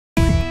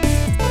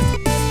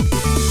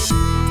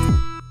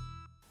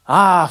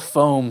Ah,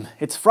 foam.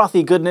 Its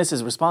frothy goodness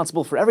is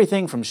responsible for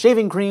everything from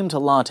shaving cream to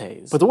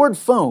lattes. But the word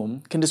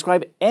foam can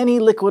describe any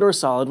liquid or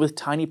solid with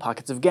tiny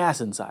pockets of gas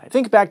inside.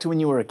 Think back to when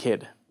you were a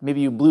kid.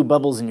 Maybe you blew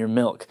bubbles in your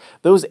milk.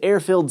 Those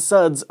air-filled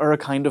suds are a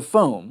kind of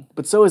foam,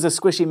 but so is a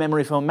squishy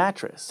memory foam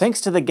mattress.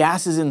 Thanks to the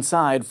gases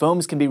inside,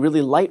 foams can be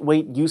really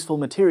lightweight, useful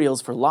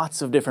materials for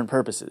lots of different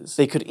purposes.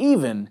 They could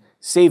even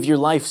save your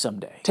life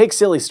someday. Take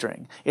silly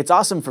string. It's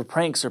awesome for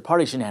pranks or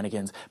party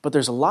shenanigans, but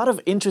there's a lot of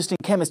interesting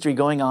chemistry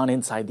going on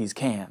inside these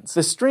cans.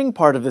 The string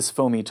part of this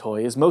foamy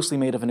toy is mostly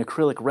made of an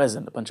acrylic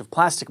resin, a bunch of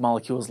plastic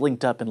molecules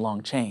linked up in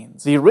long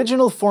chains. The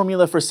original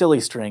formula for silly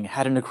string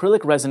had an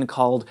acrylic resin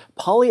called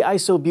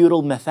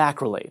polyisobutyl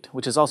methacrylate,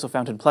 which is also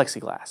found in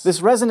plexiglass.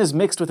 This resin is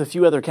mixed with a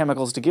few other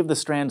chemicals to give the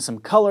strand some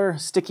color,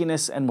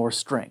 stickiness, and more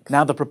strength.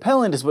 Now the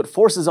propellant is what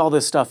forces all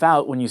this stuff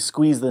out when you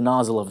squeeze the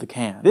nozzle of the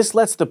can. This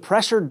lets the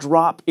pressure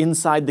drop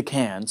inside the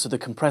can, so the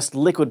compressed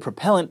liquid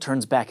propellant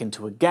turns back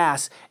into a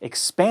gas,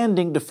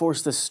 expanding to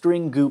force the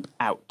string goop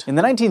out. In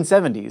the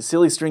 1970s,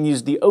 silly string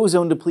used the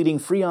ozone-depleting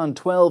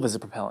Freon-12 as a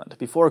propellant,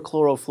 before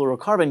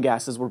chlorofluorocarbon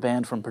gases were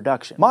banned from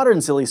production.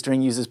 Modern silly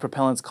string uses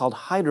propellants called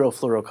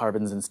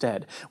hydrofluorocarbons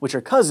instead, which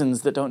are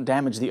cousins that don't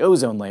damage the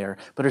ozone layer,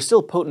 but are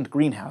still potent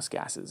greenhouse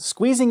gases.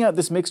 Squeezing out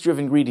this mixture of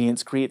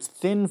ingredients creates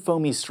thin,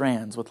 foamy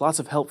strands with lots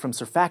of help from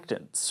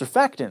surfactants.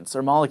 Surfactants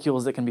are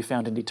molecules that can be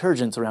found in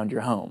detergents around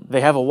your home.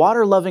 They have a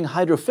water-loving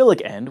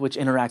hydrophilic end, which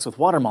interacts with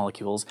water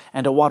molecules,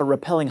 and a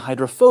water-repelling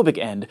hydrophobic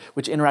end,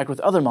 which interact with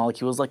other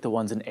molecules like the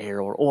ones in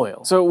air or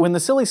oil. So when the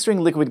silly string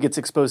liquid gets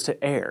exposed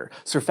to air,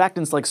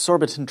 surfactants like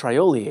sorbate and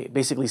trioleate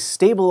basically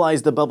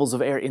stabilize the bubbles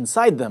of air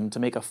inside them to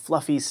make a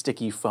fluffy,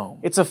 sticky foam.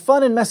 It's a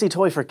fun and messy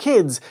toy for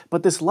kids,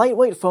 but this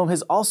lightweight foam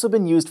has also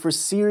been used for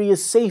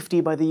serious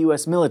safety by the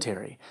US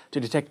military, to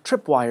detect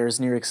tripwires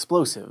near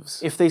explosives.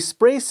 If they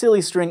spray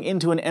silly string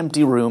into an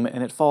empty room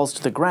and it falls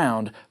to the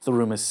ground, the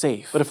room is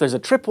safe. But if there's a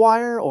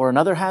tripwire or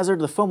another hazard,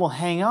 the foam will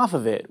hang off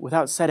of it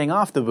without setting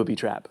off the booby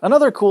trap.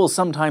 Another cool,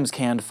 sometimes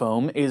canned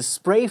foam is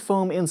spray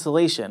foam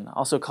insulation,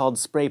 also called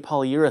spray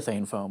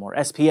polyurethane foam, or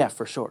SPF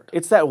for short.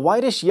 It's that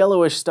whitish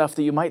yellowish stuff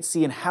that you might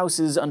see in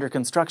houses under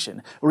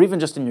construction, or even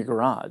just in your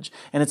garage,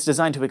 and it's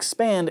designed to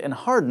expand and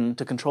harden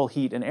to control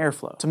heat and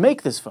airflow. To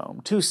make this foam,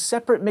 two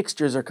separate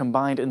mixtures are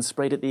combined and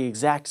sprayed at the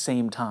exact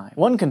same time.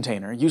 One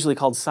container, usually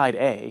called Side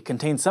A,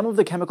 contains some of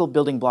the chemical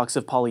building blocks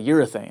of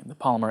polyurethane, the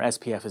polymer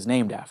SPF is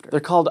named after. They're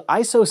called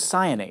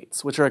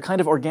isocyanates, which are a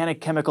kind of organic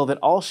chemical that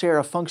all share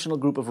a functional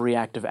group of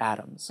reactive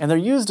atoms. And they're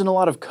used in a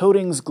lot of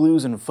coatings,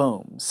 glues, and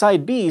foams.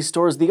 Side B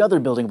stores the other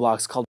building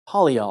blocks called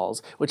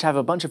polyols, which have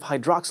a bunch of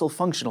hydroxyl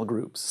functional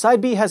groups.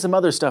 Side B has some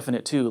other stuff in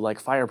it too,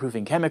 like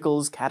fireproofing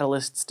chemicals,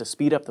 catalysts to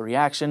speed up the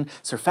reaction,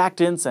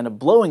 surfactants, and a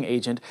blowing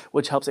agent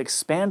which helps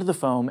expand the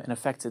foam and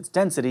affects its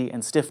density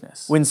and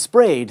stiffness. When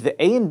sprayed,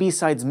 the A and B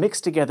sides mix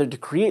together to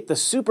create the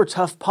super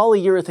tough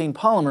polyurethane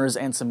polymers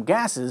and some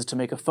gases to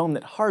make a foam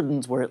that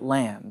hardens where it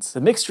lands.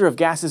 The mixture of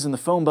gases in the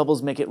foam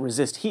bubbles make it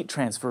resist heat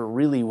transfer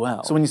really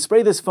well. So when you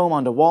spray this foam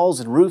onto walls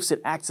and roofs,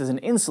 it acts as an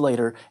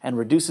insulator and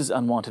reduces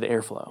unwanted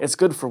airflow. It's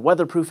good for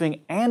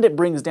weatherproofing, and it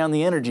brings down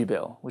the energy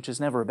bill, which is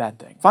never a bad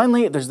thing.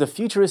 Finally, there's the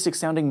futuristic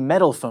sounding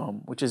metal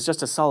foam, which is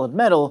just a solid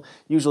metal,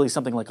 usually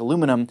something like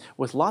aluminum,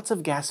 with lots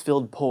of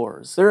gas-filled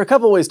pores. There are a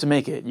couple ways to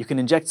make it. You can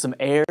inject some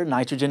air,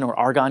 nitrogen, or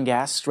argon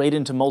gas straight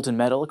into molten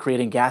metal,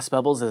 creating gas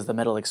bubbles as the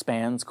metal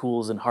expands,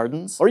 cools, and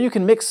hardens. Or you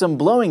can mix some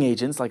blowing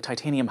agents like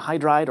titanium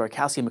hydride or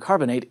calcium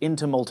carbonate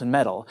into molten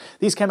metal.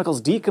 These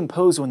chemicals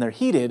decompose when they're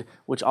heated,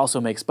 which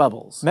also makes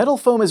bubbles. Metal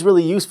foam is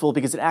really useful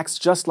because it acts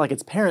just like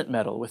its parent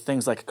metal, with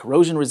things like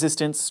corrosion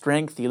resistance,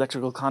 strength,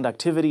 electrical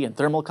conductivity, and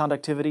thermal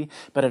conductivity,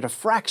 but at a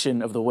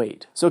fraction of the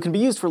weight. So it can be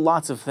used for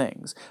lots of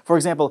things. For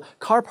example,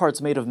 car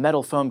parts made of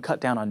metal foam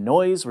cut down on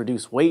noise,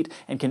 reduce weight,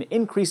 and can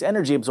increase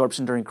energy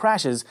absorption during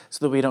crashes so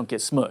that we don't get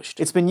smushed.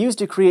 It's been used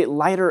to create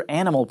lighter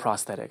animal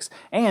prosthetics,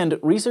 and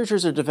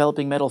researchers are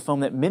developing metal foam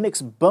that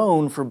mimics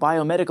bone for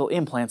biomedical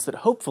implants that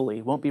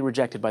hopefully won't be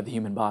rejected by the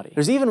human body.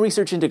 There's even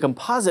research into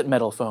composite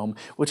metal foam,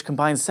 which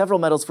combines several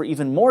metals for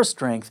even more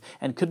strength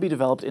and could be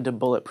developed into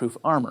bulletproof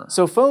armor.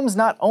 So foam's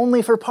not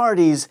only for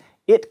parties,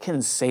 it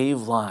can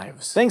save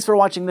lives. Thanks for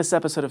watching this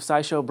episode of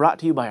SciShow, brought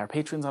to you by our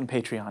patrons on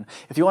Patreon.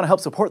 If you want to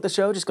help support the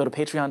show, just go to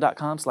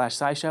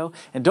patreon.com/SciShow,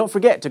 and don't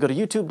forget to go to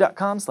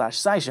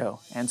youtube.com/SciShow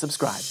and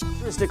subscribe.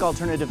 Futuristic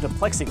alternative to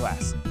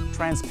plexiglass.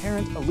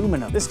 Transparent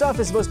aluminum. This stuff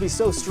is supposed to be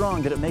so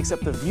strong that it makes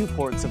up the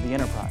viewports of the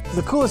Enterprise.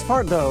 The coolest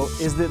part, though,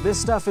 is that this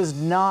stuff is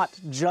not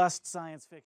just science fiction.